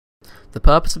The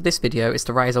purpose of this video is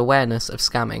to raise awareness of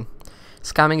scamming.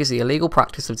 Scamming is the illegal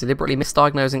practice of deliberately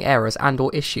misdiagnosing errors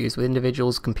and/or issues with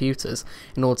individuals' computers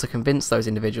in order to convince those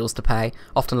individuals to pay,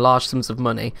 often large sums of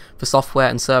money, for software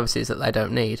and services that they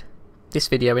don't need. This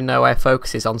video in no way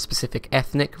focuses on specific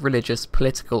ethnic, religious,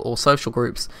 political or social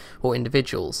groups or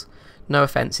individuals. No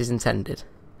offence is intended.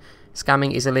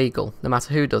 Scamming is illegal, no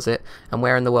matter who does it and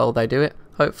where in the world they do it.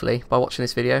 Hopefully, by watching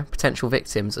this video, potential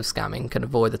victims of scamming can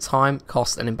avoid the time,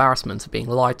 cost and embarrassment of being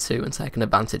lied to and taken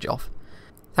advantage of.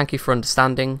 Thank you for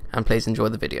understanding, and please enjoy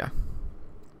the video.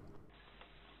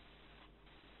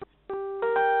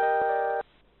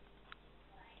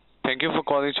 Thank you for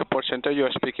calling Support Center. You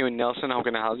are speaking with Nelson. How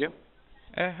can I help you?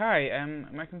 Hi,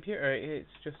 my computer, it's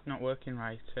just not working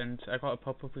right, and I got a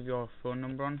pop-up with your phone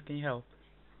number on. Can you help?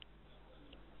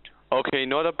 Okay,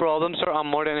 not a problem, sir. I'm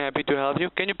more than happy to help you.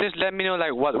 Can you please let me know,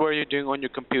 what were you doing on your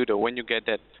computer when you get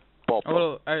that pop-up? Oh,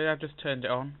 well, I just turned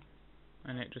it on,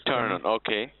 and it just Turn on,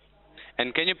 okay.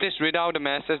 And can you please read out the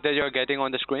message that you're getting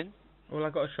on the screen? Well, I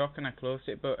got a shock and I closed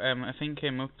it, but a thing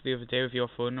came up the other day with your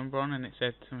phone number on, and it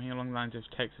said something along the lines of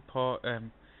tech support,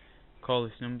 call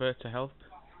this number to help.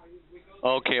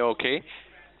 Okay.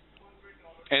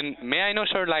 And may I know,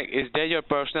 sir, is that your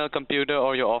personal computer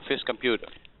or your office computer?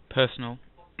 Personal.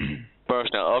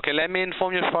 Personal. Okay, let me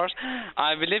inform you first.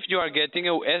 I believe you are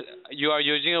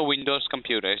using a Windows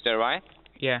computer, is that right?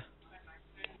 Yeah.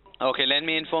 Okay, let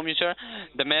me inform you, sir.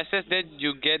 The message that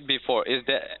you get before is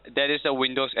that is a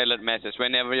Windows alert message.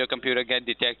 Whenever your computer gets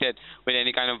detected with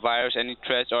any kind of virus, any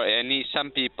threats, or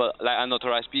some people, like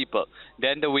unauthorized people,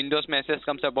 then the Windows message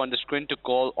comes up on the screen to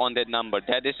call on that number.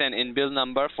 That is an inbuilt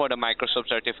number for the Microsoft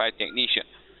certified technician.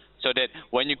 So that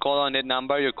when you call on that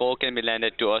number, your call can be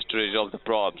landed to us to resolve the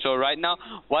problem. So right now,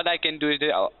 what I can do is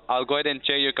that I'll go ahead and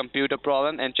check your computer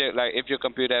problem and check if your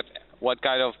computer have what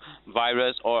kind of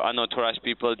virus or unauthorized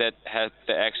people that have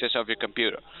the access of your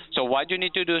computer. So what you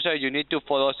need to do, sir, you need to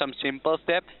follow some simple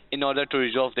steps in order to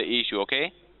resolve the issue,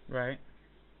 okay? Right.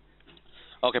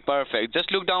 Okay, perfect.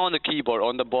 Just look down on the keyboard.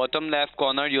 On the bottom left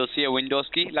corner, you'll see a Windows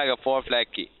key, like a 4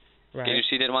 flag key. Right. Can you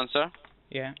see that one, sir?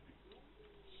 Yeah.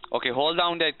 Okay, hold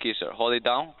down that key, sir. Hold it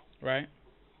down. Right.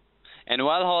 And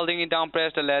while holding it down,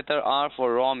 press the letter R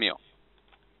for Romeo.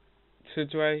 So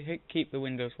do I keep the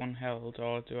Windows one held,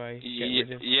 or do I get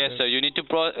rid of Yes, sir. You need to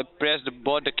press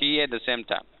both the key at the same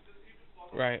time.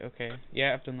 Right, okay.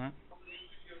 Yeah, I've done that.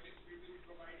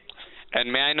 And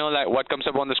may I know, what comes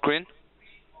up on the screen?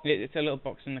 It's a little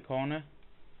box in the corner.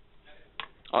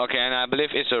 Okay, and I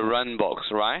believe it's a run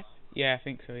box, right? Yeah, I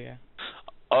think so, yeah.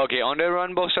 Okay, on the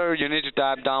run box, sir, you need to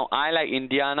type down I like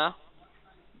Indiana.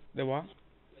 The what?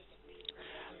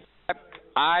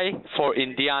 I for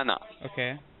Indiana.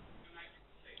 Okay.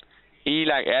 E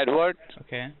like Edward.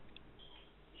 Okay.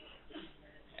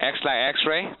 X like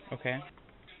X-ray. Okay.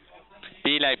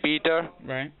 P like Peter.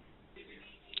 Right.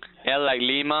 L like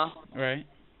Lima. Right.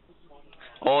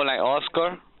 O like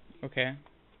Oscar. Okay.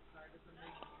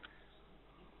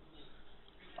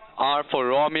 R for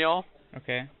Romeo.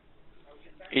 Okay.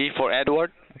 E for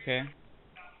Edward. Okay.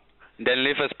 Then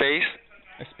leave a space.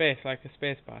 A space, like a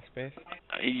space bar space.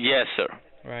 Yes, sir.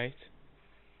 Right.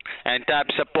 And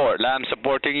type support. I'm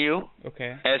supporting you.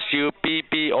 Okay.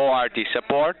 SUPPORT.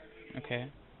 Support. Okay.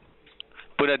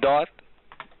 Put a dot.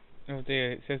 Oh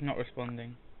dear, it says not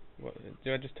responding. What,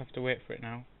 do I just have to wait for it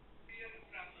now?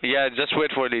 Yeah, just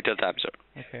wait for a little time, sir.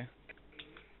 Okay.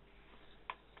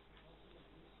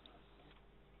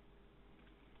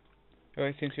 Oh,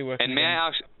 it seems to be working. And may again. I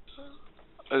ask...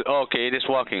 okay, it is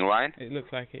working, right? It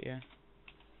looks like it, yeah.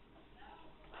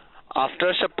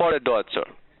 After support, a dot, sir.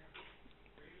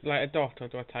 Like a dot, or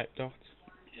do I type dot?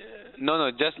 No,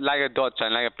 just like a dot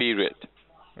sign, like a period.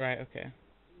 Right, okay.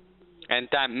 And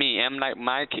type me. M like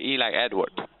Mike, E like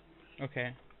Edward.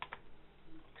 Okay.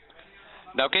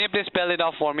 Now, can you please spell it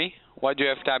out for me? What do you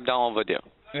have typed down over there?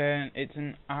 It's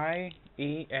an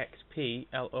IEXPLORE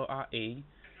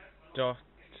dot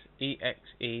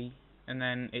EXE, and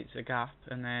then it's a gap,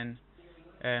 and then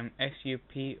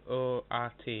SUPORT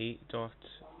dot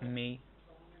me.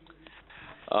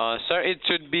 Sir, it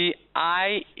should be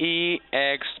IEXPLORE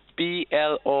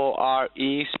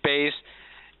space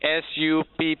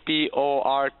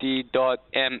SUPPORT dot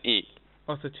ME.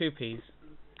 Oh, so 2 P's.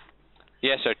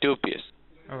 Yes, sir, 2 P's.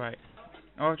 Alright.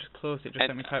 Oh, I just closed it. Just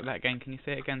let me type that again. Can you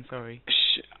say it again? Sorry.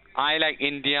 I like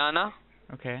Indiana.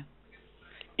 Okay.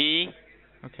 E.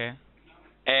 Okay.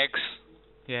 X.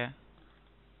 Yeah.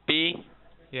 P.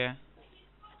 Yeah.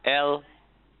 L.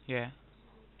 Yeah.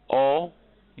 O.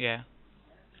 Yeah.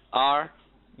 R.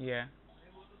 Yeah.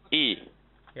 E.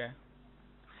 Yeah.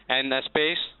 And a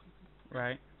space.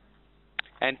 Right.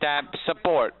 and tap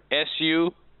support.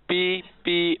 SUPPORT,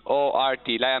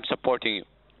 like I'm supporting you.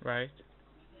 Right.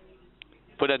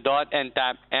 Put a dot and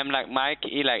tap M like Mike,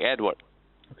 E like Edward.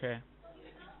 Okay.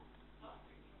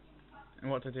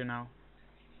 And what to do now?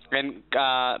 And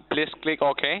please click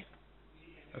OK.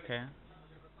 Okay.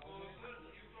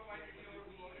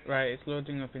 Right, it's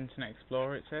loading up Internet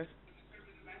Explorer, it says.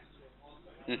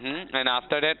 And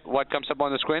after that, what comes up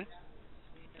on the screen?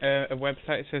 A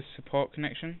website says support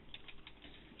connection.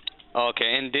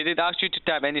 Okay, and did it ask you to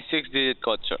type any 6-digit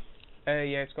code, sir?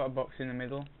 Yeah, it's got a box in the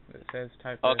middle that says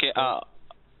type. Okay,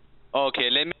 okay,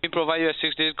 let me provide you a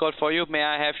 6-digit code for you. May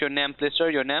I have your name, please, sir?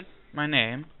 Your name? My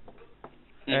name?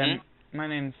 My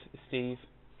name's Steve.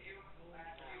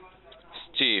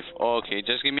 Steve. Okay,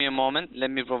 just give me a moment. Let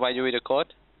me provide you with a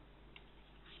code.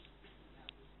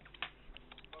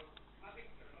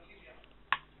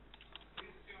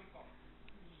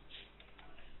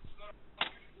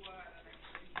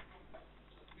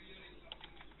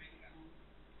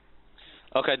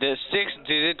 Okay, the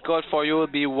 6-digit code for you will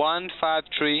be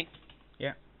 153.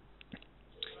 Yeah.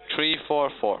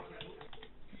 344.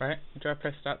 Right. Do I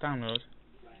press start download?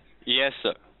 Yes,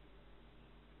 sir.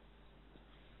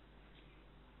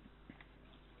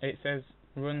 It says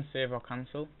run, save or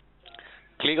cancel.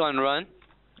 Click on run.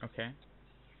 Okay.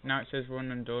 Now it says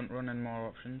run and don't run and more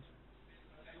options.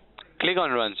 Click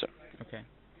on run, sir. Okay.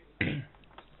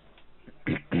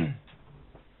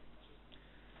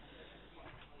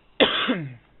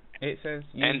 It says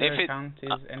user account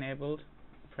is enabled.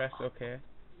 Press OK.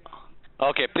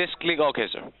 Okay, please click OK,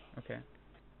 sir. Okay.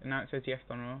 And now it says yes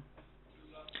or no.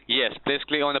 Yes, please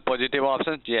click on the positive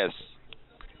option. Yes.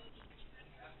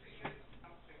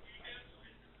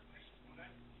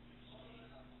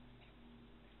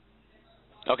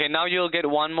 Okay, now you'll get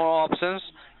one more options.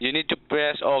 You need to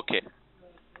press OK.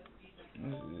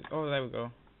 Oh, there we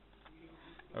go.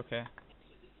 Okay.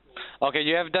 Okay,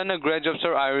 you have done a great job,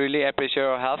 sir. I really appreciate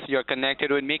your help. You're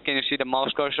connected with me. Can you see the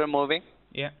mouse cursor moving?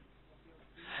 Yeah.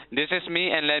 This is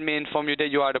me, and let me inform you that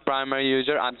you are the primary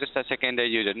user. I'm just a secondary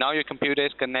user. Now your computer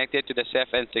is connected to the safe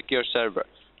and secure server,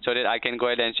 so that I can go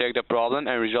ahead and check the problem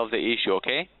and resolve the issue.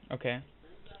 Okay? Okay.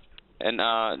 And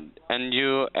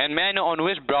may I know on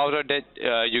which browser that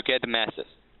you get the message?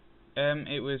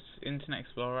 It was Internet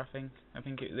Explorer, I think. I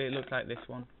think it looked like this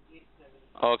one.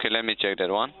 Okay, let me check that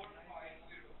one.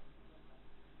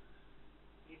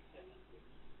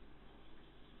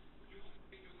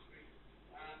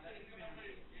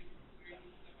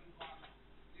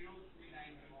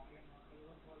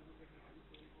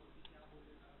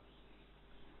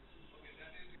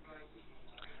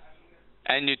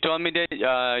 And you told me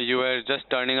that you were just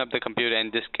turning up the computer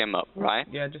and this came up, right?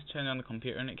 Yeah, I just turned on the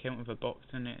computer and it came up with a box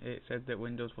and it said that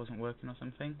Windows wasn't working or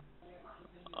something.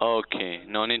 Okay,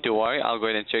 no need to worry. I'll go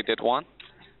ahead and check that one.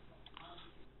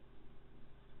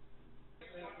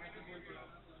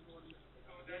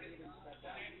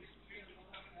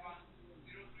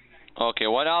 Okay,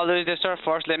 what I'll do is this, sir.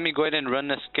 First, let me go ahead and run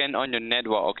a scan on your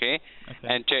network, okay?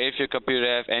 And check if your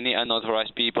computer have any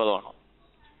unauthorized people or not.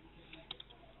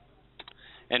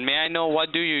 And may I know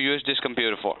what do you use this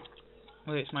computer for?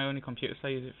 Well, it's my only computer, so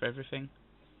I use it for everything.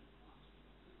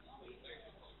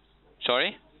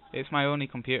 Sorry? It's my only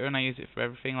computer and I use it for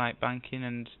everything, like banking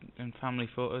and family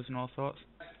photos and all sorts.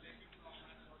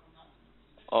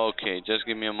 Okay, just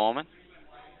give me a moment.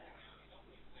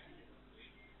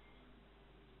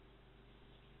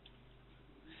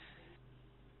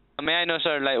 May I know,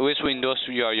 sir, like which Windows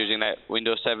you are using, like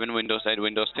Windows 7, Windows 8,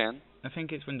 Windows 10? I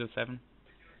think it's Windows 7.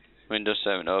 Windows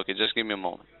 7. Okay, just give me a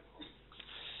moment.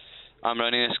 I'm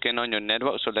running a scan on your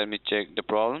network, so let me check the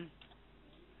problem.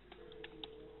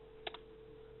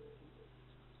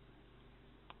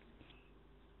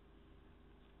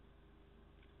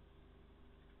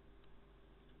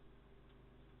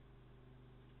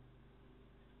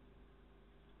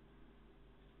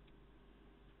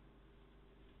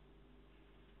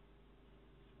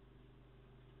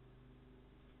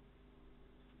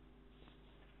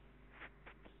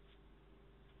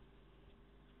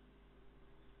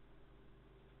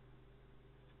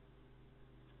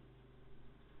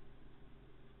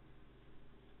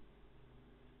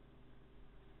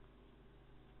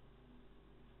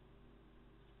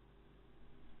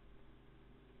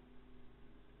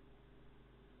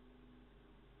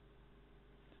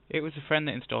 It was a friend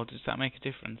that installed it. Does that make a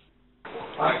difference?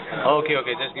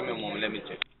 Okay, just give me a moment. Let me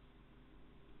check.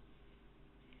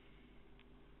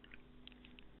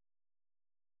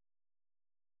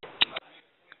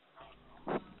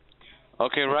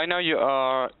 Okay, right now you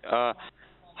are.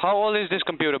 How old is this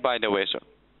computer, by the way, sir?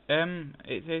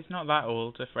 It's not that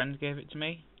old. A friend gave it to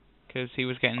me because he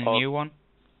was getting a new one.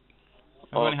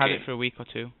 I've only had Okay. it for a week or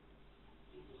two.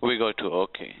 We go to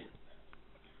okay.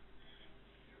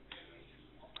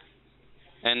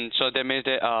 And so that means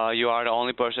that you are the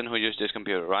only person who used this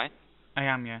computer, right? I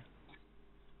am, yeah.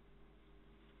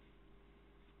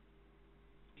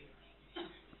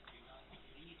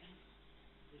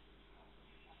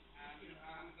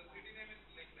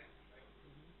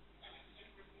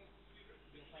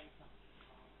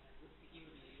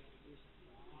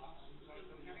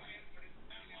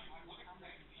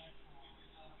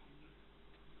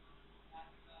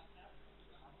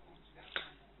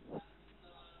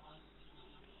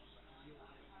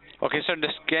 Okay, sir, the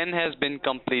scan has been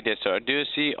completed, sir. Do you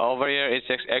see over here it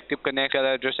says active connect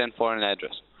address and foreign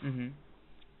address? Mhm.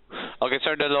 Okay,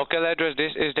 sir, the local address,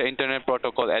 this is the internet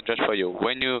protocol address for you.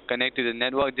 When you connect to the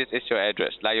network, this is your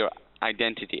address, like your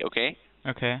identity, okay?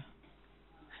 Okay.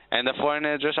 And the foreign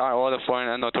address are all the foreign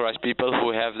unauthorized people who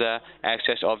have the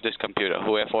access of this computer,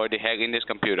 who have already hacked in this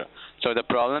computer. So the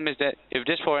problem is that if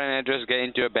this foreign address get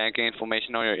into your banking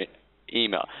information or your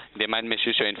email, they might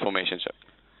misuse your information, sir.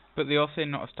 But they all say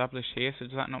not established here, so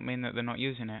does that not mean that they're not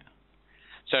using it?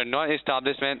 Sir, not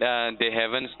establishment, they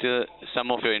haven't still some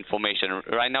of your information.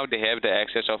 Right now they have the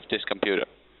access of this computer.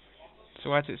 So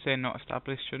why does it say not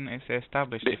established? Shouldn't it say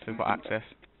established if they've got access?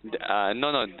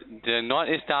 No, the not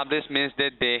established means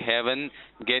that they haven't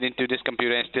get into this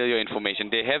computer and steal your information.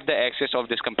 They have the access of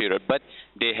this computer, but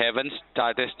they haven't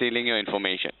started stealing your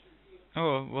information.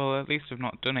 Oh, well, at least they've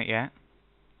not done it yet.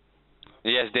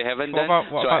 Yes, they haven't What done.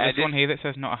 about so this one here that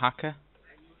says not a hacker?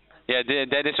 Yeah,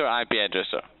 that is your IP address,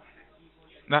 sir.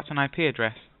 That's an IP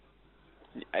address.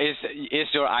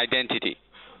 It's your identity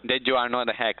that you are not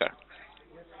a hacker.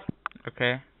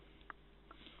 Okay.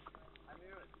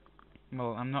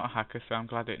 Well, I'm not a hacker, so I'm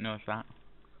glad it knows that.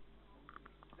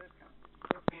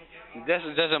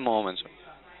 Just a moment,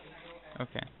 sir.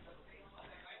 Okay.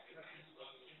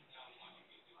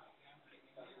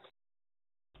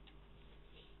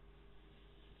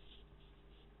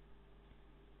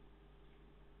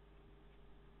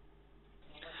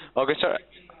 Okay, sir.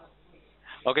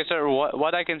 Okay, sir.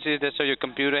 What I can see is that so your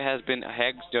computer has been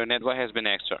hacked, your network has been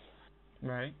hacked, sir.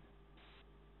 Right.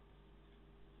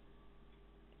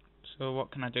 So what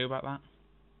can I do about that?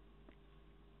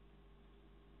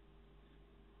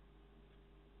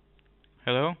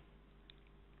 Hello?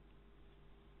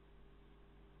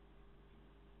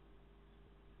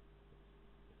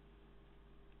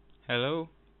 Hello?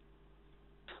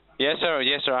 Yes, sir.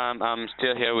 Yes, sir. I'm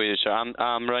still here with you, sir.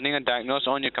 I'm running a diagnosis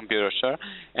on your computer, sir.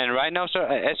 And right now, sir,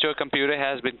 as your computer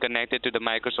has been connected to the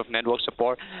Microsoft Network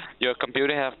support, your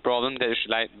computer have problem that is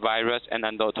like virus and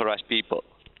unauthorized people.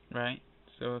 Right.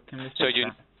 So can we fix So you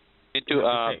that? need Can that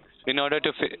to be fixed? in order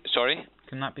to sorry.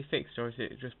 Can that be fixed, or is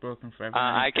it just broken for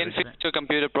everyone? I can fix your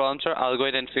computer problem, sir. I'll go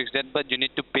ahead and fix that, but you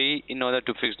need to pay in order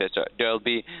to fix that, sir. There will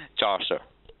be charge, sir.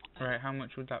 Right. How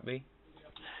much would that be?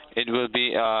 It will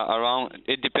be around.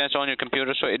 It depends on your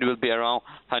computer, so it will be around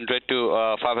 $100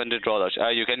 to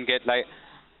 $500. You can get like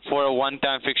for a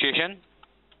one-time fixation.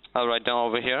 I'll write down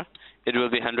over here. It will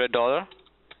be $100,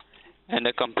 and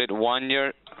a complete 1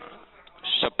 year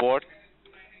support.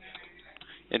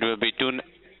 It will be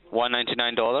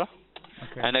 $199,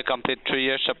 Okay. and a complete 3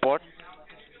 year support.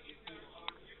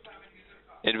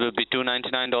 It will be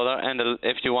 $299, and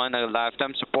if you want a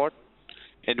lifetime support,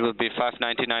 it will be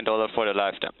 $599 for the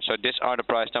lifetime. So these are the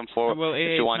price term for Well,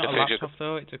 if you want it's to not a fix laptop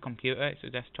though. It's a computer. It's a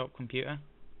desktop computer.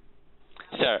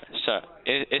 Sir,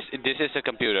 this is a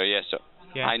computer, yes, sir.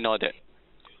 Yeah. I know that.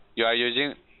 You are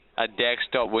using a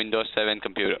desktop Windows 7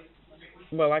 computer.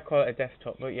 Well, I call it a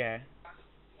desktop, but yeah.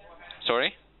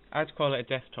 Sorry? I'd call it a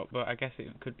desktop, but I guess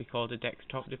it could be called a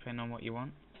desktop depending on what you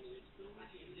want.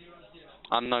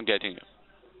 I'm not getting you.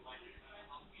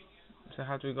 So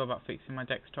how do we go about fixing my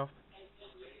desktop?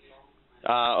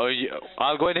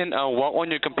 I'll go ahead and work on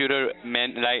your computer,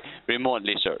 like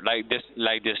remotely, sir. Like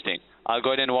this thing. I'll go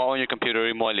ahead and work on your computer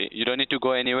remotely. You don't need to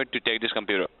go anywhere to take this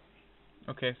computer.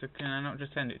 Okay, so can I not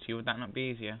just send it to you? Would that not be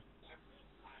easier?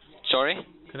 Sorry?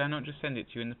 Could I not just send it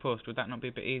to you in the post? Would that not be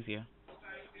a bit easier?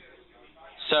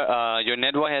 Sir, your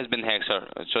network has been hacked, sir.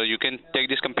 So you can take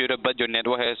this computer, but your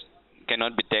network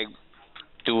cannot be taken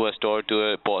to a store,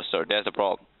 to a post, sir. That's the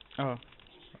problem. Oh,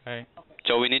 right.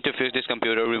 So we need to fix this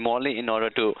computer remotely in order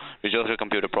to resolve your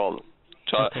computer problem.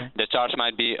 So Okay. the charge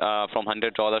might be from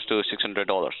 $100 to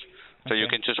 $600. So you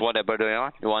Okay. can choose whatever do you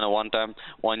want. You want a one-time,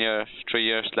 1 year, 3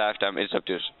 years, lifetime. It's up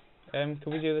to you. Can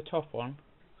we do the top one?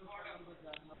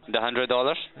 The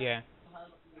 $100. Yeah.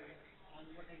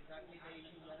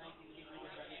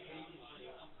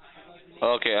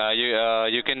 Okay.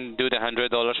 You can do the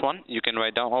 $100 one. You can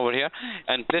write down over here,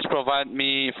 and please provide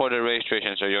me for the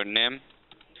registration. So your name,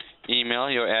 email,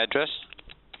 your address,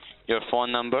 your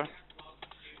phone number,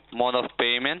 mode of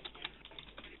payment,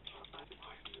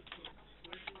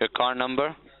 your card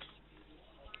number,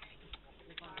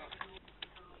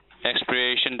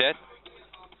 expiration date,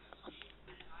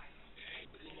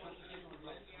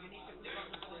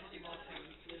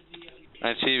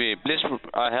 and CV. Please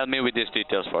help me with these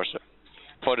details first, sir,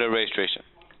 for the registration.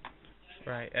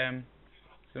 Right.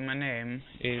 So my name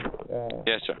is.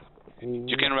 Yes, sir.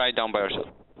 You can write down by yourself.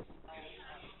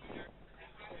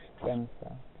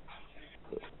 Spencer.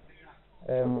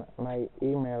 My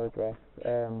email address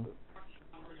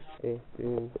is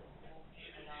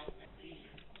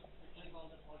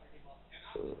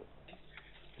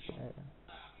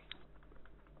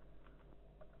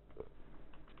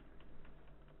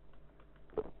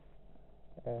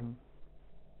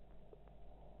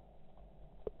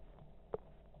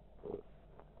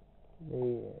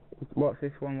what's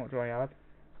this one? What do I add?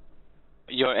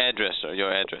 Your address, sir.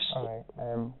 Your address. Alright.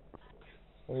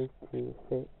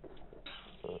 86.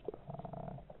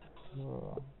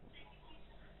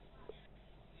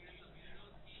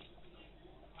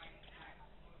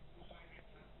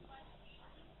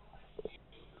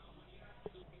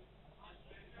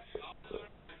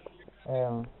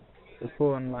 The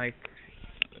phone, like,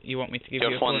 you want me to give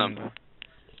Your you a phone number.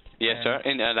 Yes, sir.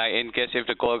 In case if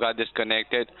the call got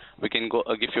disconnected, we can go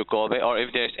give you a call back, or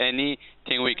if there's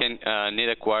anything we can need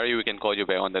a query, we can call you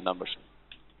back on the numbers.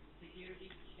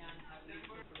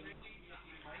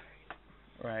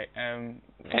 Right. And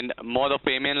mode of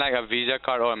payment like a Visa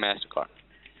card or a Mastercard.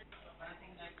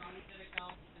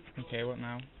 Okay. What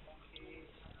now?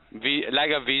 Like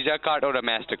a Visa card or a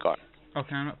Mastercard. Oh,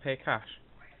 can I not pay cash?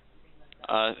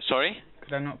 Sorry?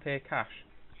 Could I not pay cash?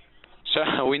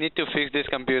 Sir, we need to fix this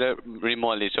computer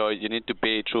remotely, so you need to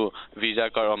pay through Visa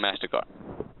card or Mastercard.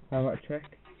 How about a check?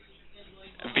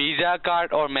 Visa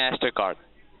card or Mastercard.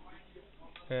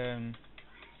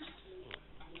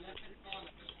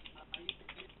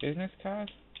 Business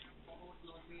card?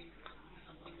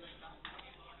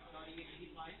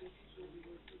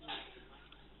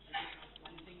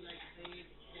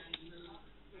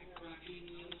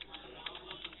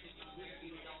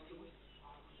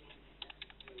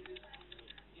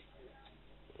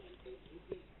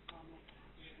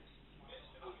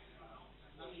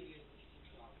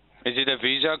 Is it a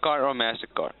Visa card or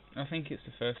Mastercard? I think it's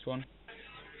the first one.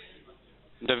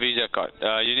 The Visa card.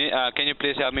 You need. Can you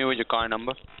please help me with your card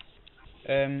number?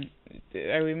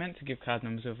 Are we meant to give card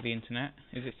numbers over the internet?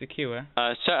 Is it secure?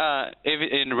 Sir,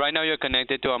 right now you're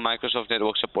connected to our Microsoft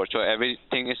Network support, so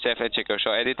everything is safe and secure.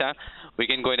 So anytime we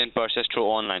can go ahead and process through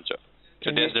online, sir. So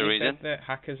that's the reason. You said that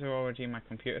hackers are already in my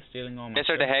computer stealing all my Yes,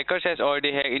 sir. stuff. The hackers has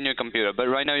already hacked in your computer, but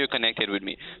right now you're connected with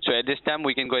me. So at this time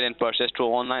we can go ahead and process through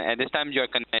online. At this time you are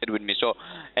connected with me. So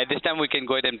at this time we can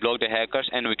go ahead and block the hackers,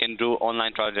 and we can do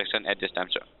online transaction at this time,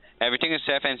 sir. Everything is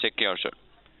safe and secure, sir.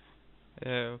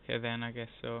 Okay then, I guess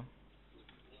so.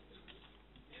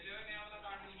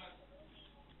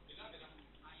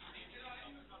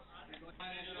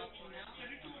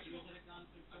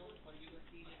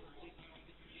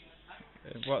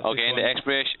 What's Okay, this and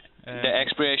one? the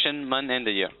expiration month and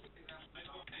the year.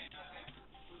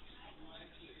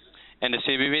 And the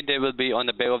CVV they will be on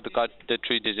the back of the card, the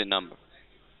 3-digit number.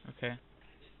 Okay.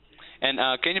 And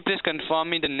can you please confirm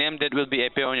me the name that will be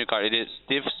appear on your card? It is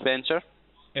Steve Spencer.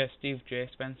 Steve J.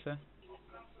 Spencer.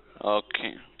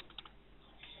 Okay.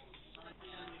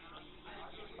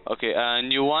 Okay,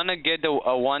 and you wanna get the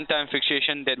one-time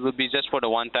fixation that will be just for the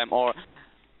one time, or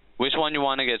which one you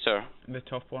wanna get, sir? The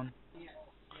top one.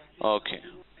 Okay.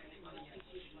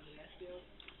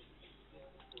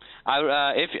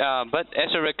 But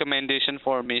as a recommendation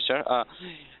for me, sir,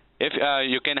 if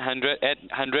you can add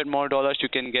 $100 more, you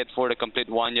can get for the complete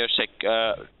 1 year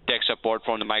tech support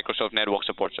from the Microsoft Network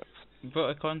support, sir. But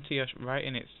according to your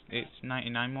writing, it's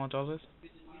 $99 more.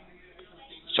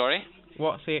 Sorry?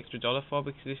 What's the extra dollar for?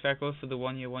 Because if I go for the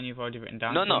 1 year one you've already written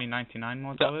down, No, it's no. only $99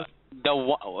 more.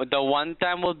 The one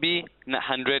time will be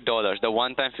 $100, the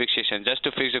one time fixation, just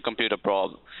to fix the computer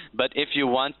problem. But if you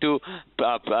want to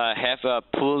have a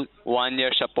full 1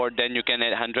 year support, then you can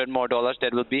add $100 more.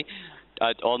 That will be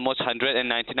almost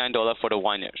 $199 for the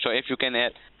 1 year. So if you can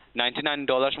add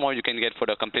 $99 more, you can get for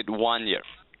the complete 1 year.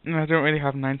 No, I don't really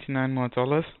have $99 more.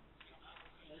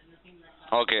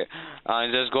 Okay,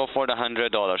 just go for the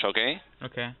 $100. Okay.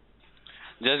 Okay.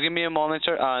 Just give me a moment,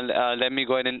 sir. Let me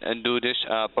go ahead and do this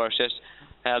process.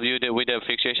 Help you with the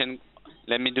fixation.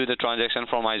 Let me do the transaction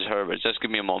from my server. Just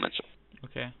give me a moment, sir.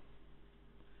 Okay.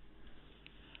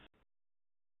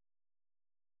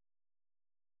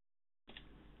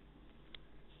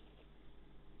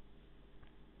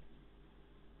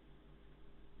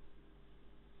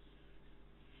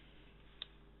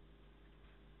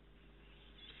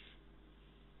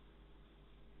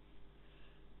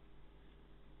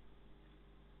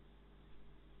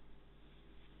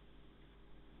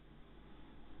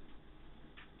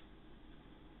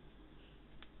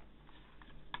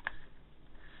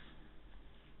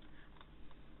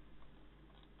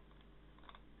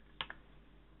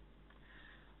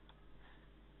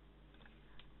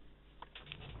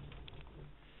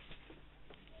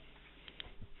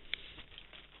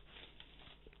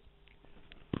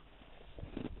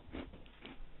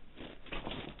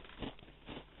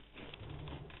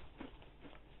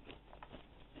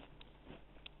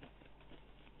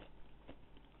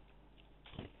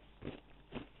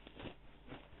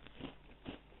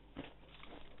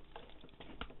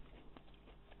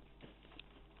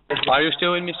 Are you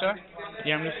still with me, sir?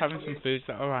 Yeah, I'm just having some food. Is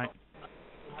that alright?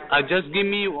 Just give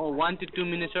me 1 to 2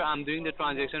 minutes, sir. I'm doing the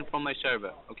transaction from my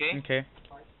server, okay? Okay.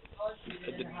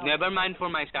 Never mind for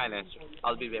my silence.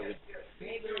 I'll be there with you.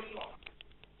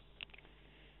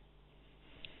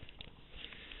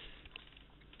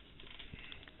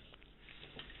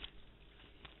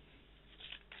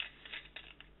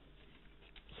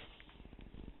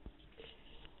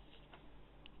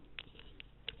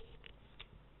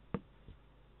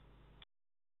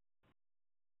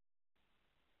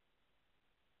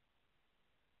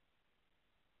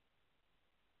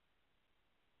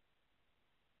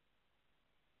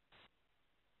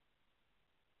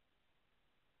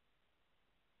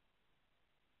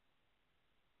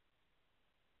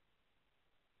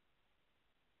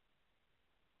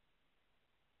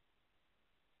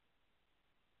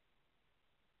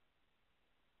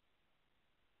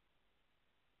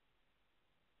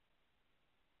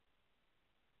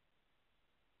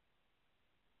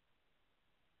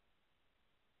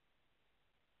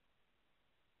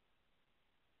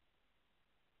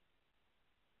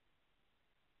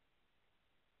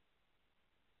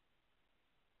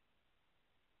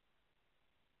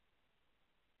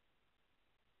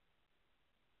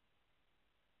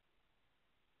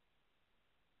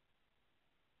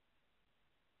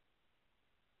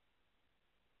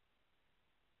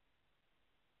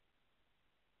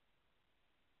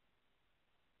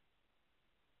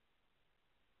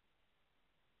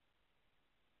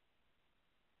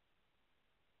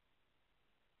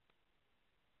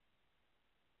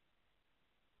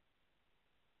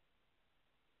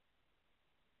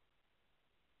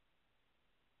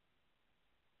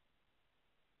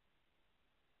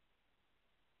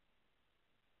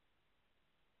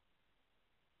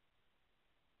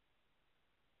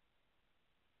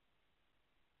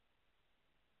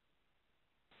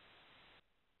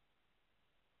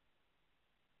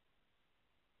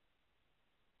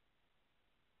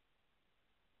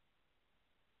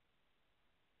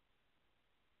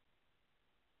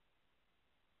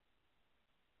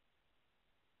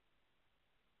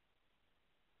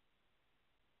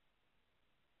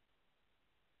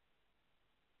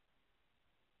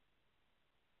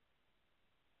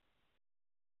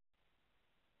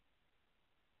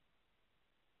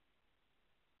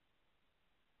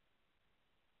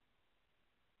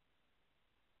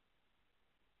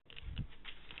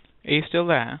 Are you still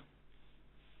there?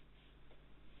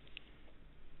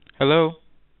 Hello?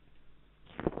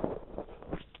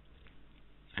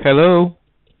 Hello?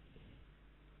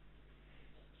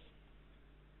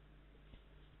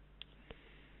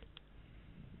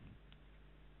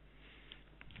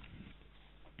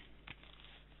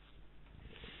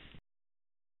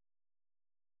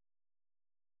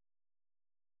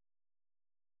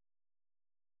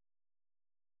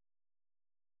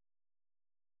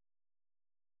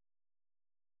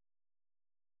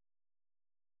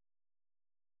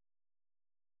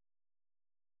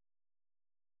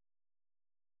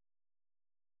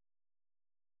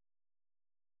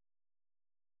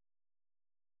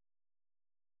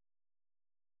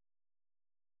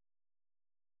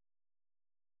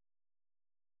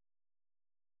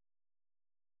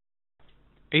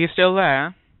 Are you still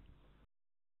there?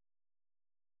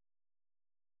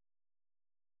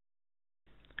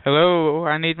 Hello?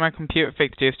 I need my computer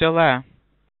fixed. Are you still there?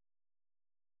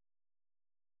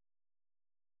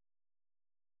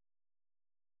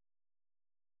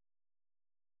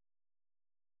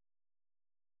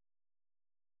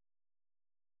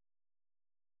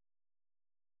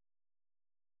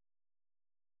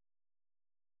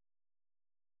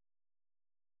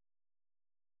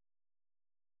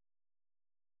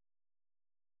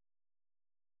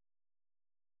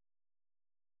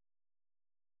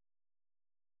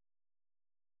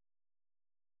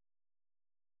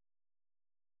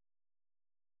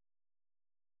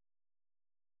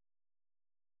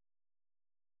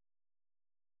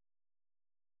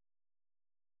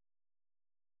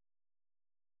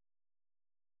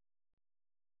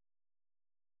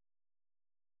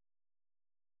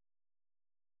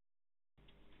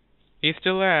 Are you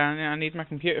still there? I need my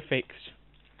computer fixed.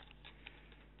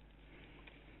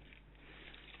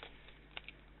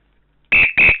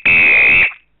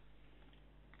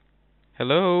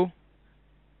 Hello?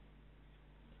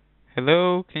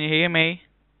 Hello? Can you hear me?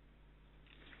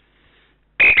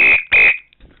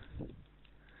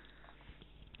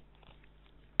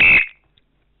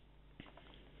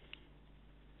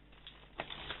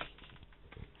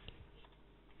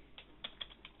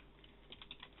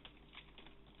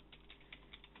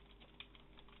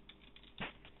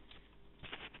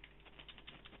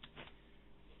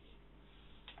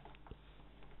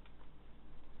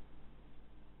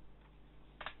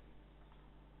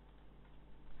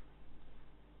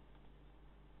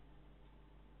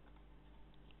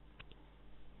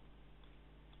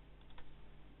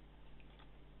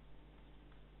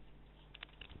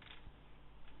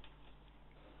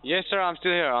 Yes, sir, I'm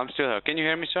still here. I'm still here. Can you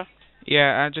hear me, sir?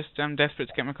 Yeah, I'm desperate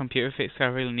to get my computer fixed. I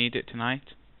really need it tonight.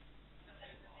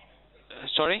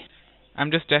 Sorry?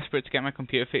 I'm just desperate to get my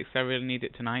computer fixed. I really need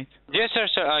it tonight. Yes, sir,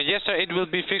 sir. Yes, sir. It will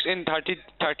be fixed in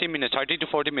 30 minutes, 30 to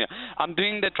 40 minutes. I'm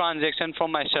doing the transaction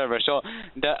from my server, so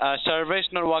the server is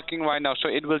not working right now. So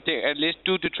it will take at least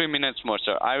 2 to 3 minutes more,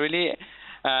 sir. I really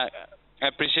uh,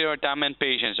 appreciate your time and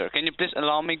patience, sir. Can you please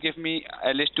allow me, give me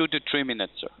at least 2 to 3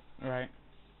 minutes, sir? Right.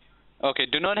 Okay.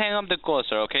 Do not hang up the call,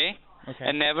 sir. Okay. Okay.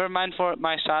 And never mind for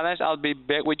my silence. I'll be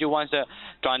back with you once the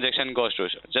transaction goes through,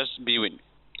 sir. Just be with me.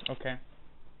 Okay.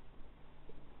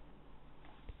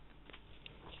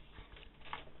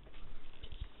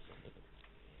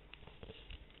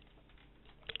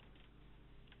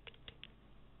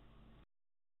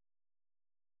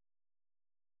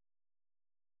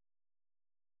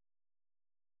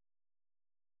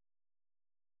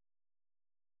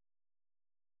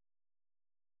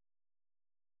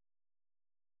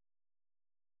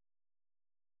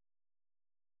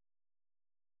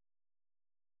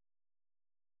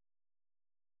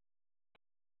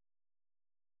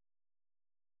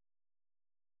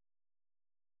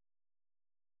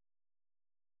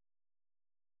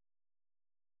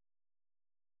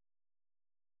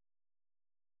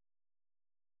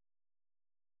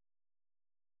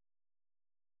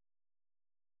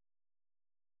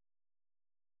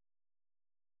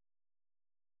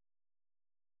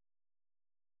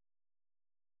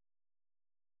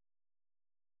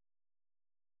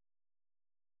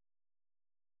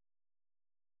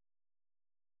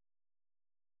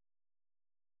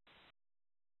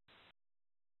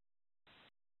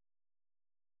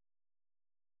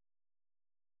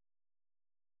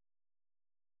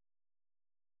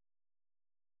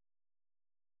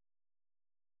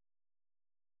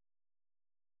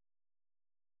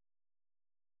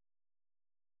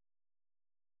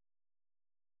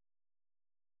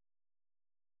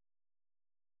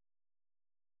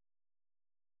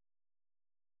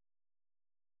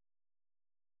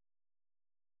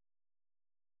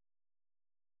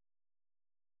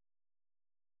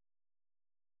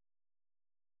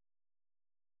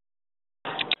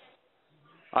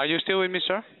 Are you still with me,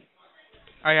 sir?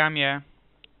 I am, yeah.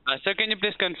 Sir, can you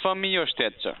please confirm me your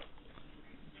state, sir?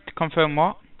 To confirm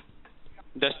what?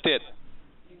 The state.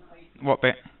 What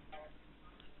bit?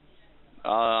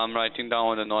 I'm writing down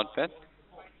on the notepad.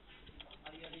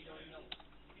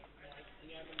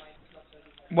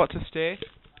 What's a state?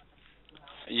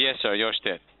 Yes, sir, your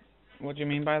state. What do you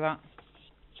mean by that?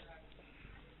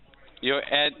 You're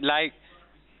at, like,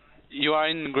 you are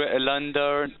in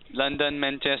London,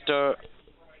 Manchester,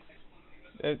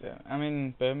 I'm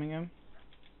in Birmingham.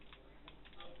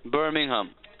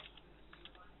 Birmingham,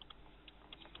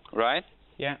 right?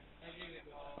 Yeah.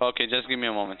 Okay, just give me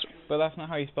a moment, sir. But that's not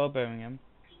how you spell Birmingham.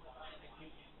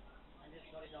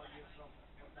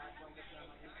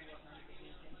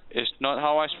 It's not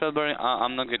how I spell Birmingham.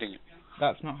 I'm not getting it.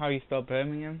 That's not how you spell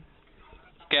Birmingham.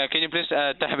 Can you please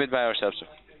type it by yourself, sir?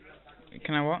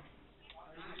 Can I what?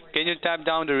 Can you type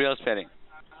down the real spelling?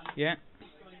 Yeah.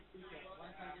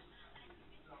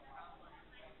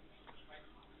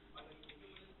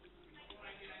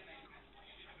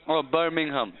 Oh,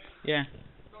 Birmingham. Yeah.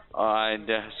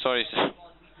 Sorry, sir.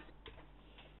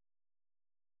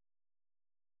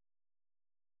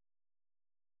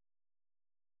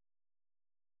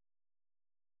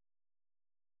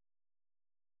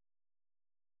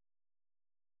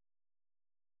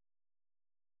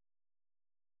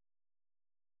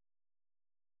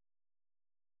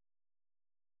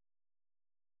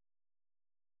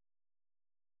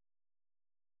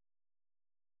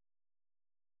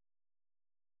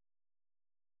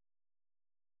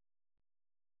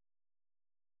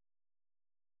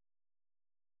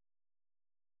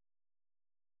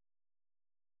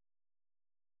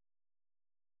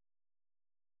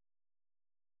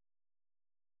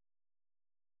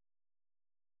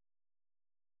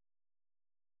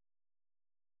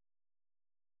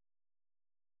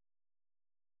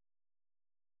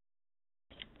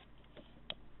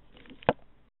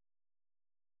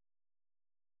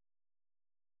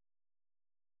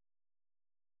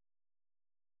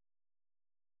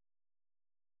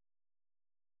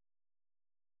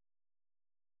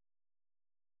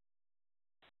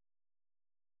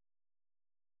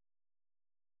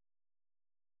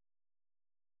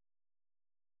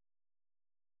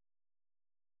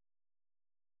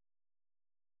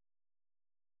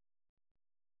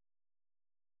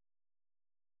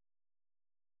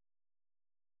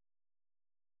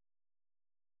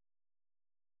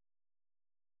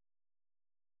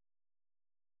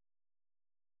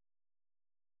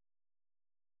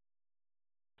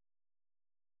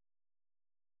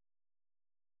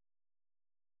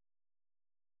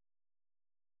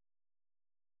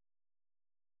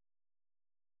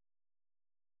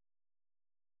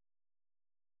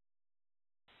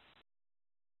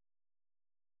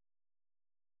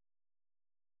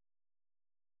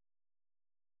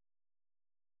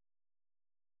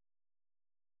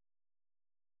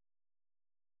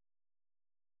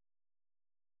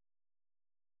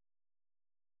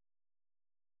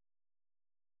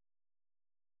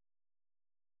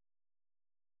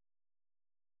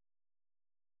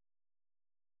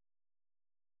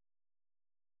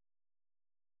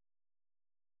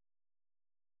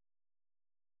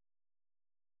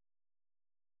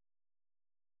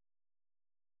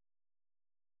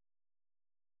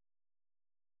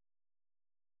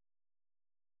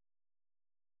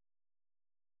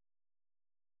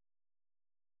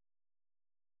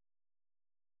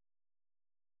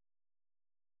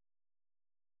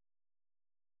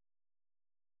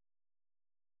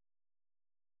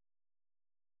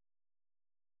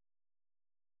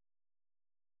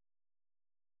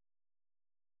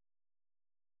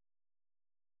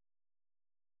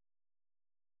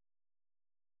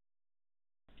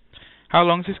 How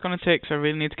long is this going to take? 'Cause I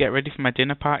really need to get ready for my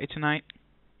dinner party tonight.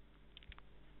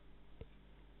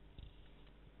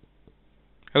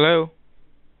 Hello?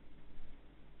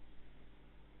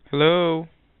 Hello?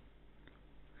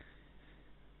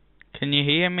 Can you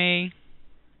hear me?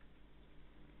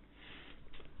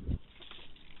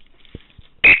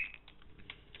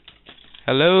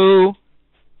 Hello?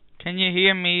 Can you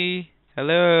hear me?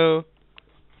 Hello?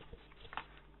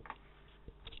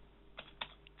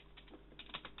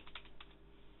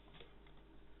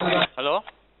 Hello?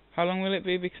 How long will it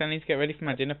be? Because I need to get ready for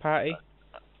my dinner party.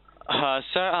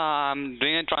 Sir, I'm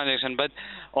doing a transaction, but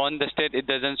on the state it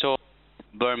doesn't show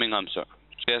Birmingham, sir.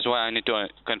 That's why I need to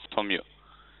confirm you.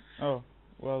 Oh,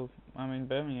 well, I'm in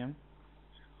Birmingham.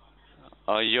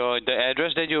 The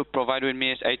address that you provide with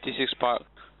me is 86 Park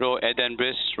Road,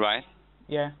 Edinburgh, right?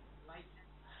 Yeah.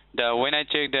 When I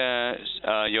check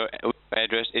your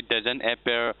address, it doesn't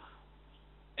appear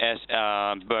as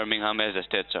Birmingham as a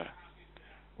state, sir.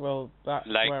 Well, that's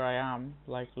Like where I am,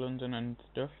 like London and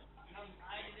stuff.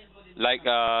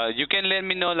 you can let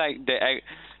me know like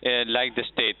the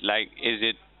state, like is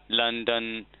it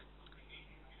London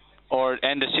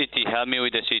and the city? Help me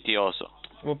with the city also.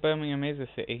 Well, Birmingham is a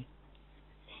city.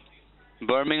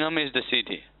 Birmingham is the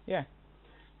city. Yeah.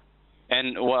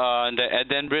 And the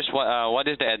Edinburgh, what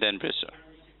is the Edinburgh, sir?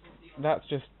 That's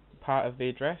just part of the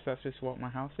address. That's just what my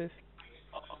house is.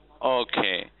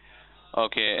 Okay.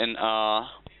 Okay,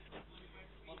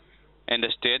 and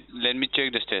the state, let me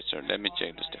check the state, sir. Let me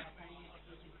check the state.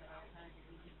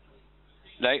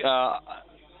 Like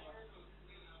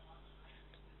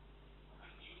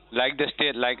the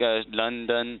state, like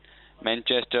London,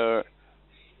 Manchester,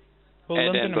 Well,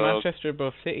 London and Edinburgh. Manchester are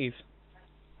both cities.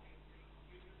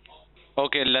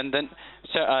 Okay, London,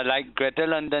 sir. Like Greater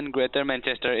London, Greater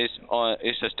Manchester is a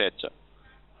state, sir.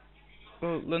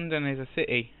 Well, London is a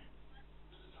city.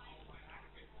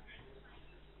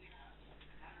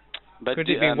 But Could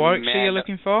it be Warwickshire you're may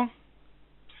looking for?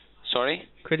 Sorry.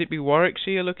 Could it be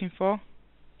Warwickshire you're looking for?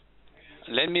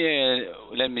 Let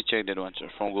me check that one, sir,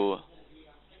 from Google.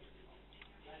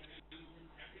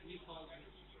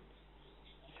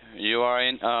 You are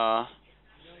in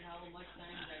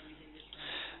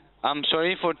I'm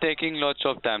sorry for taking lots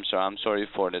of time, sir. I'm sorry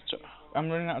for that, sir. I'm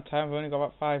running out of time. I've only got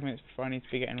about 5 minutes before I need to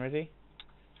be getting ready.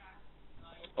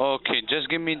 Okay, just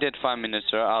give me that 5 minutes,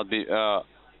 sir. I'll be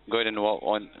go ahead and work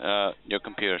on your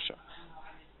computer, sir.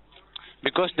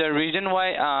 Because the reason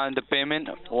why the payment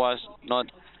was not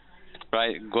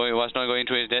going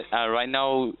through is that right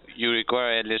now you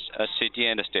require at least a city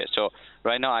and a state. So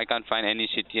right now I can't find any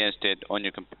city and state on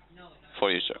your for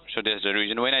you, sir. So that's the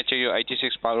reason. When I check your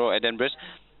 86 Park Road, Edinburgh,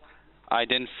 I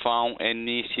didn't found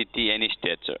any city, any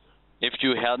state, sir. If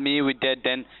you help me with that,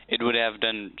 then it would have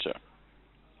done, sir.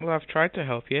 Well, I've tried to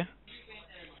help you.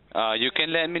 You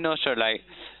can let me know, sir, like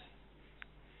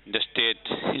the state.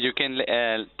 You can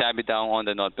tab it down on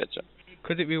the notepad, sir.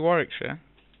 Could it be Warwickshire?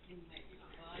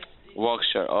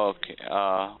 Warwickshire, okay.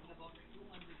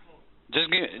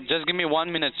 Just give me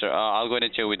 1 minute, sir. I'll go ahead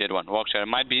and check with that one. Warwickshire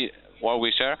might be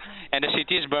Warwickshire, and the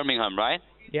city is Birmingham, right?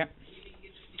 Yeah.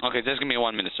 Okay, just give me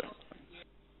 1 minute, sir.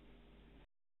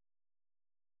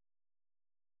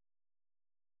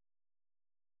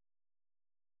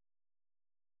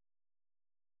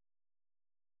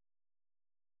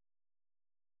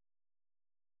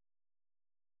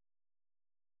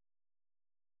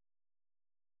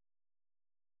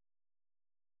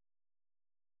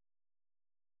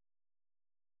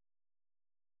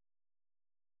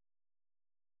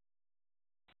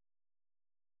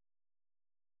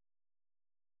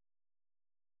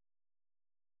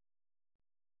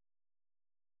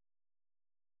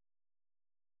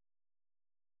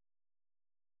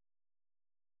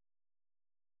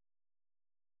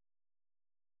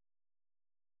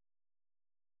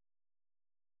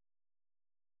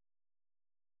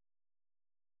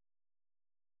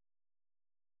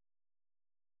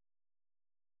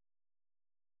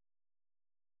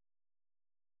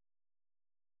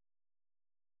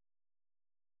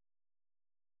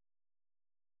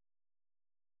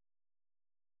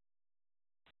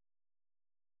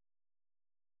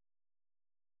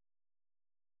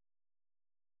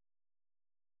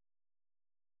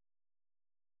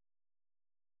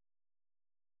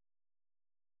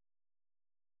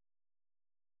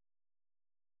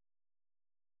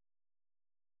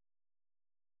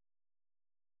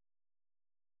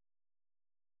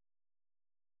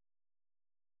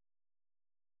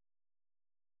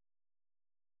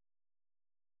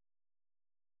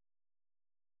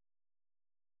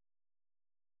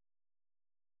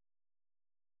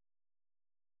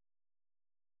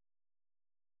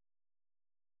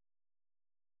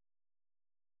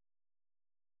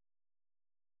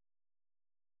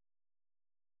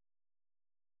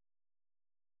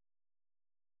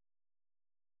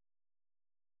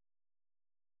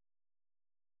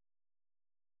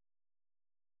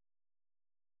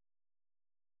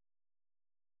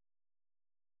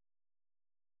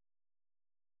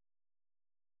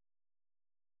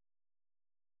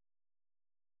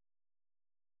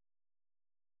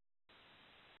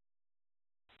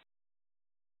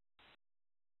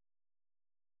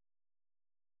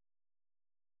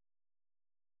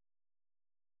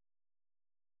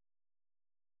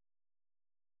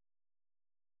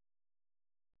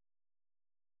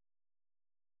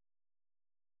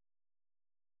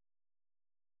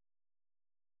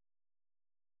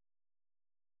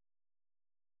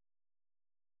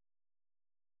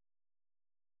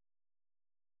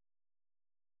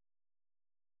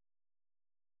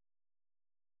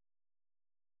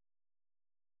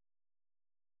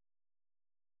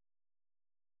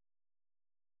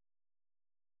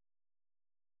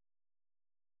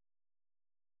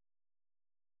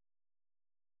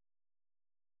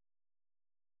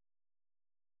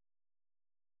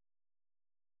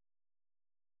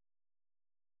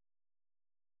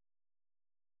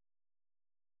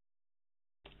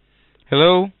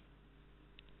 Hello?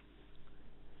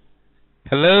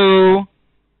 Hello?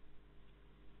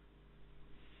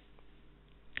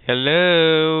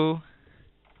 Hello?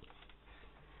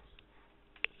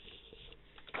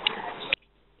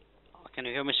 Can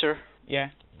you hear me, sir? Yeah.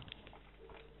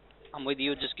 I'm with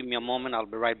you. Just give me a moment. I'll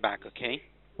be right back, okay?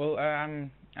 Well,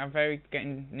 I'm very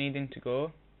needing to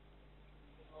go.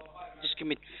 Just give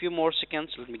me a few more seconds.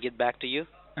 Let me get back to you.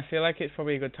 I feel like it's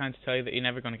probably a good time to tell you that you're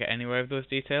never going to get anywhere with those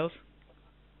details.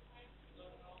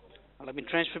 Let me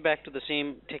transfer back to the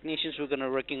same technicians who are going to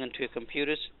working onto your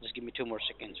computers. Just give me 2 more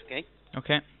seconds, okay?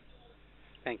 Okay.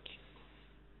 Thank you.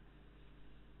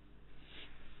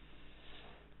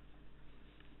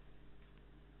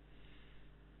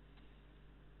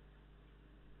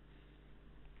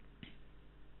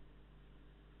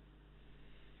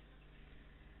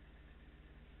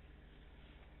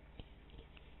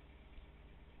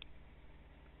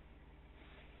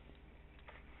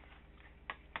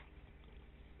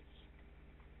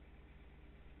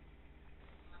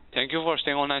 Thank you for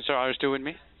staying online, sir. Are you still with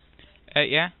me?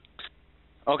 Yeah?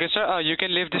 Okay, sir. You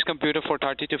can leave this computer for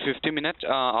 30 to 50 minutes.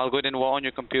 I'll go ahead and work on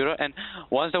your computer, and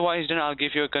once the work is done, I'll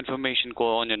give you a confirmation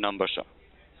call on your number, sir.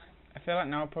 I feel like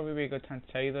now would probably be a good time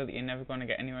to tell you, though, that you're never going to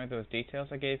get anywhere with those details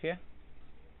I gave you.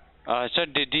 Sir,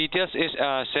 the details is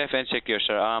safe and secure,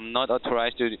 sir. I'm not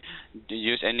authorized to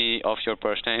use any of your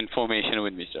personal information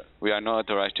with me, sir. We are not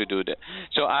authorized to do that.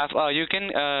 So you can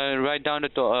write down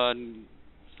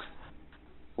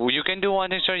you can do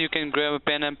one thing, sir. You can grab a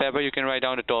pen and paper. You can write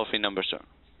down the toll-free number, sir.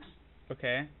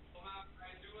 Okay.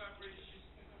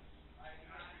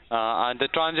 The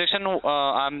transaction,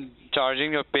 I'm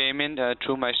charging your payment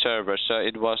through my server, sir.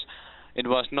 It was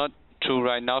not true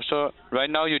right now, sir. Right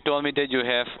now, you told me that you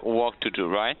have work to do,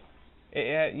 right?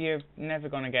 You're never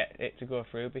going to get it to go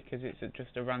through because it's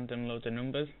just a random load of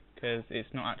numbers, because it's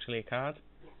not actually a card.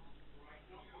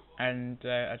 And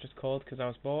I just called because I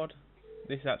was bored.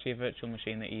 This is actually a virtual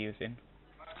machine that you're using.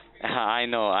 I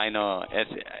know. As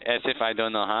if I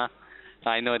don't know, huh?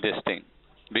 I know this thing.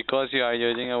 Because you are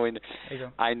using a Windows, There you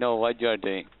go. I know what you are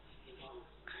doing.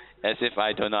 As if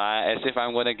I don't know. As if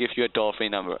I'm going to give you a toll-free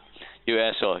number. You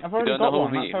asshole. I've You already don't got know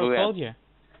one, that's how I called you.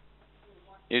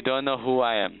 You don't know who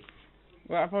I am.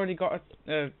 Well, I've already got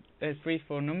a free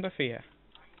phone number for you.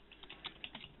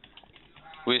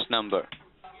 Which number?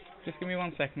 Just give me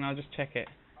 1 second, I'll just check it.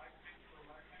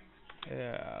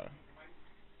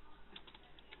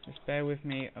 Just bear with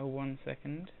me 1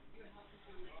 second.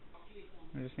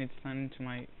 I just need to sign into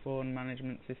my phone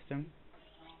management system.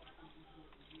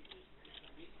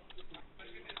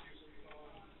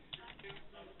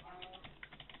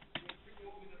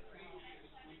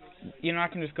 You know, I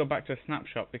can just go back to a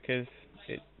snapshot because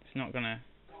it's not gonna...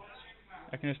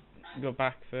 I can just go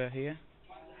back for here.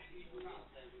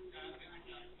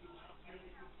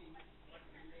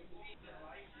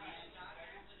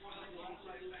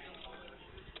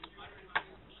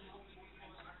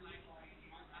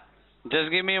 Just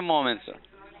give me a moment, sir.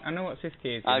 I know what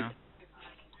SysKey is, you know.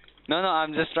 No,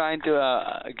 I'm just trying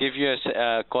to give you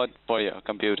a code for your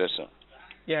computer, sir.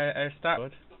 Yeah, start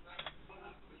code.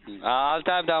 I'll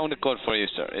type down the code for you,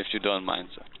 sir, if you don't mind,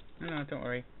 sir. No, don't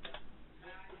worry.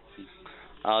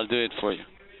 I'll do it for you.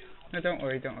 No, don't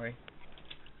worry.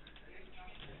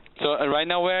 So, right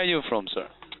now, where are you from, sir?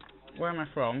 Where am I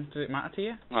from? Does it matter to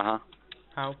you? Uh-huh.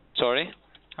 How? Sorry?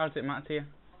 How does it matter to you?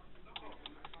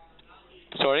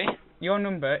 Sorry? Your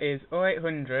number is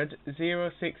 0800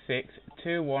 066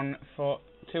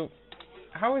 2142.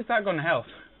 How is that going to help?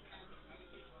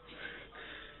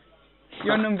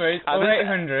 Your number is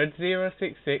 0800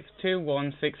 066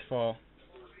 2164.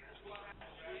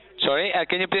 Sorry?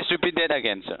 Can you please repeat that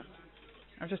again, sir?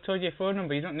 I've just told you your phone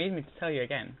number. You don't need me to tell you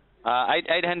again.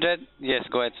 800? Yes,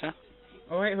 go ahead, sir.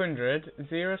 0800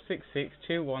 066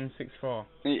 2164.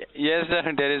 Yes,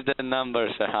 sir, that is the number,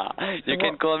 sir. You So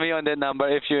can call me on that number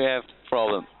if you have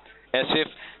problem. As if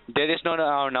that is not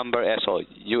our number, asshole.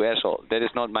 You asshole. That is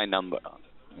not my number.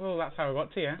 Well, that's how I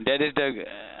got to you. That is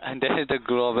the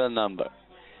global number.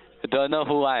 You don't know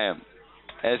who I am.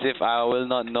 As if I will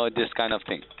not know this kind of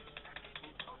thing.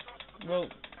 Well,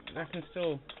 I can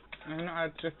still... I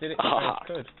just did it because I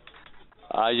could.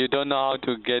 You don't know how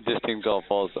to get these things off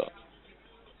also.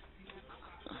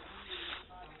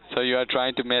 So you are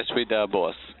trying to mess with the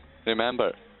boss.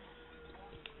 Remember.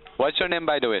 What's your name,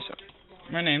 by the way, sir?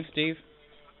 My name's Steve.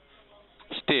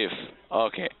 Steve.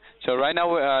 Okay. So right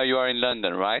now you are in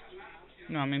London, right?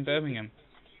 No, I'm in Birmingham.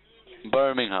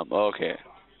 Birmingham. Okay.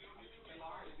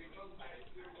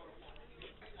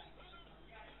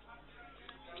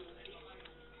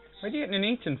 Where do you get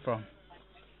Nuneaton from?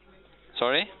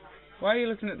 Sorry? Why are you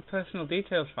looking at the personal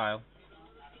details file?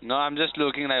 No, I'm just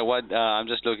looking like what. I'm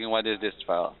just looking what is this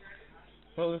file.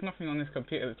 Well, there's nothing on this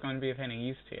computer that's going to be of any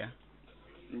use to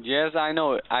you. Yes, I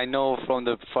know. I know from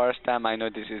the first time. I know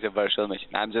this is a virtual machine.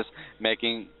 I'm just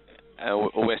making,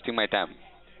 wasting my time,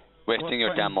 wasting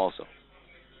your time also.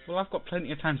 Well, I've got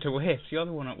plenty of time to waste. You're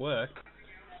the one at work.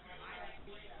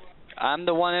 I'm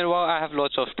the one at work. I have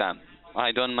lots of time.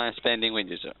 I don't mind spending with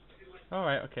you, sir. All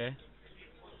right, okay.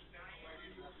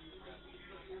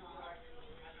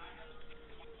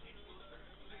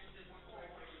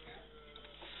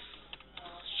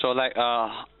 So like,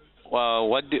 well,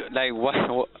 what do like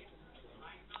what?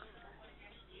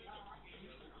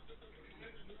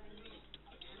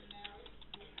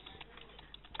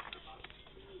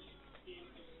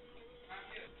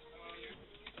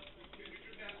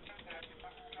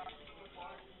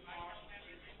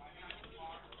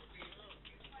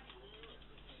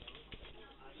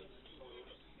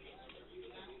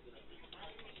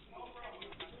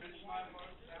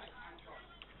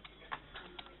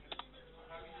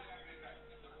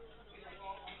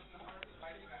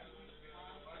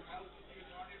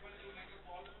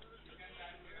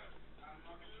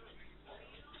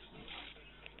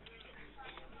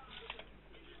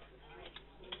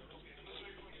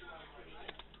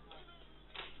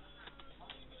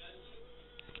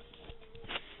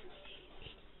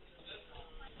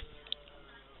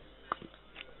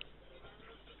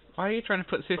 Why are you trying to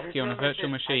put Siski on a virtual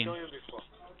machine?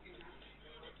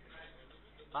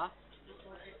 Huh?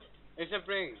 It's a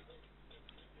prank.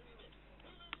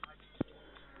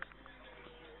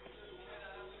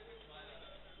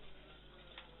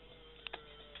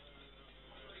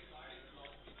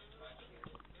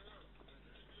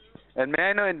 And may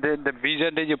I know the visa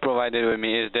that you provided with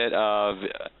me, is that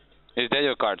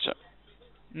your card, sir?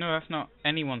 No, that's not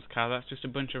anyone's car. That's just a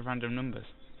bunch of random numbers.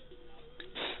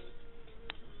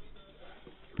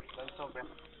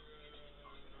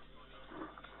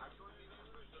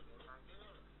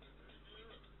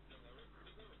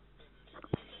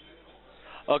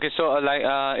 Okay, so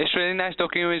it's really nice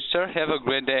talking with you, sir. Have a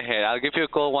great day ahead. I'll give you a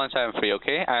call once I'm free,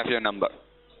 okay? I have your number.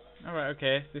 Alright,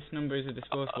 okay. This number is a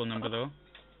disposable number, though.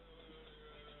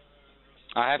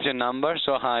 I have your number,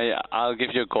 so I'll give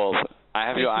you a call. I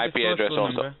have It's your a IP address disposable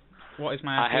also. number. What is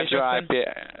my IP I have your address then?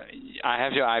 I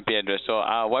have your IP address. So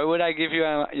why would I give you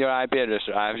your IP address,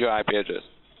 sir? I have your IP address.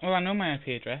 Well, I know my IP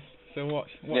address. So what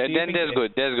Yeah, do you then think that's it is?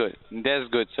 good. That's good. That's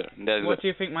good, sir. That's What good. do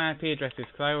you think my IP address is?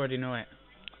 Because I already know it.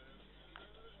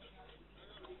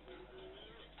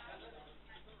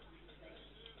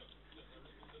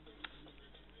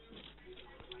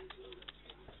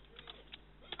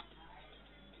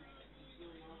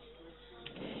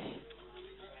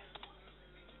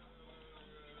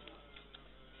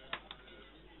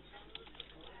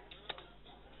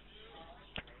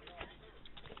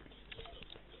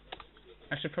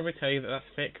 I should probably tell you that that's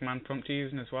fake command prompt you're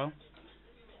using as well.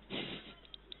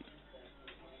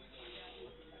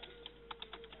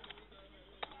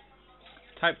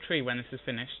 Type tree when this is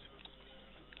finished.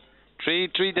 Tree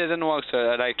doesn't work,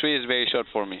 sir. Like tree is very short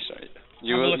for me, sir.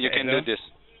 You can do this.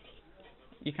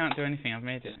 You can't do anything, I've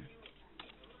made it.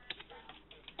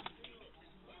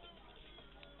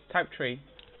 Type tree.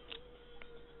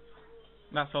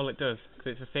 That's all it does,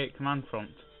 because it's a fake command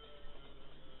prompt.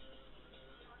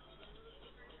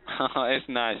 It's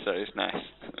nice, sir. It's nice.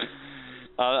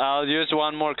 I'll use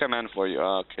one more command for you.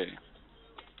 Okay.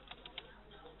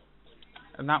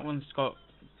 And that one's got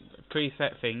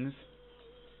preset things.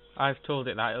 I've told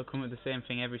it that it'll come with the same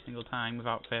thing every single time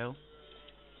without fail.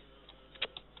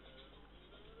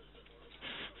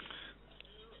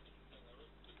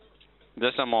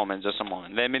 Just a moment.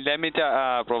 Let me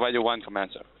provide you one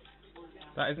command, sir.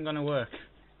 That isn't going to work.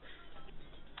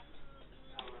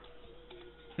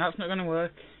 That's not going to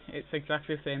work. It's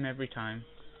exactly the same every time.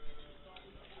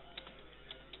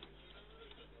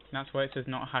 That's why it says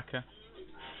not a hacker.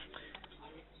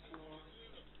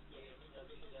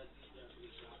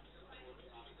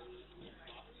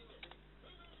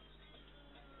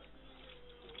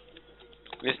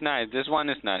 It's nice. This one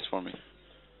is nice for me. Do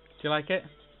you like it?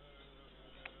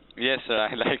 Yes, sir.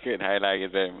 I like it. I like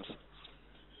it very much.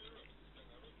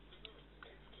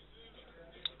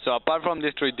 So apart from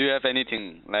this tree, do you have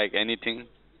anything that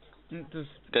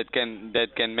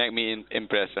can make me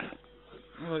impressed?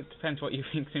 Well, it depends what you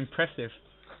think's impressive.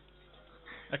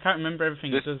 I can't remember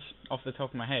everything it does off the top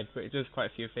of my head, but it does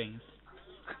quite a few things.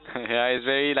 Yeah, it's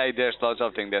very there's lots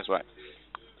of things. That's why.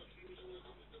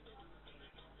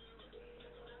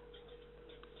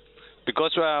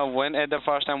 Because at the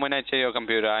first time when I check your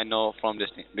computer, I know from this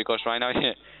thing. Because right now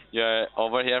you're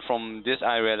over here from this,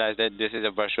 I realize that this is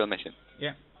a virtual machine.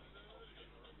 Yeah.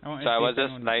 wanted So I to was see if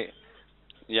just anyone- like,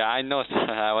 yeah, I know, sir.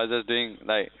 I was just doing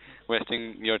like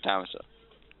wasting your time, sir.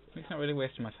 It's not really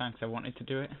wasting my time because I wanted to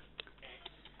do it.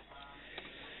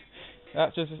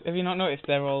 That's just. Have you not noticed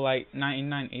they're all like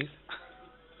 1990s?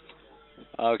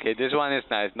 Okay, this one is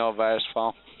nice. No virus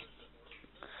found.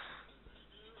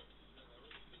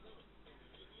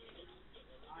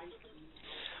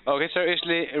 Okay, sir. It's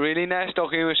really nice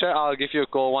talking to you, sir. I'll give you a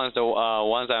call once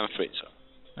I'm free,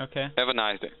 sir. Okay. Have a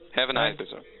nice day. Have a nice Bye. day,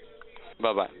 sir.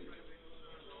 Bye bye.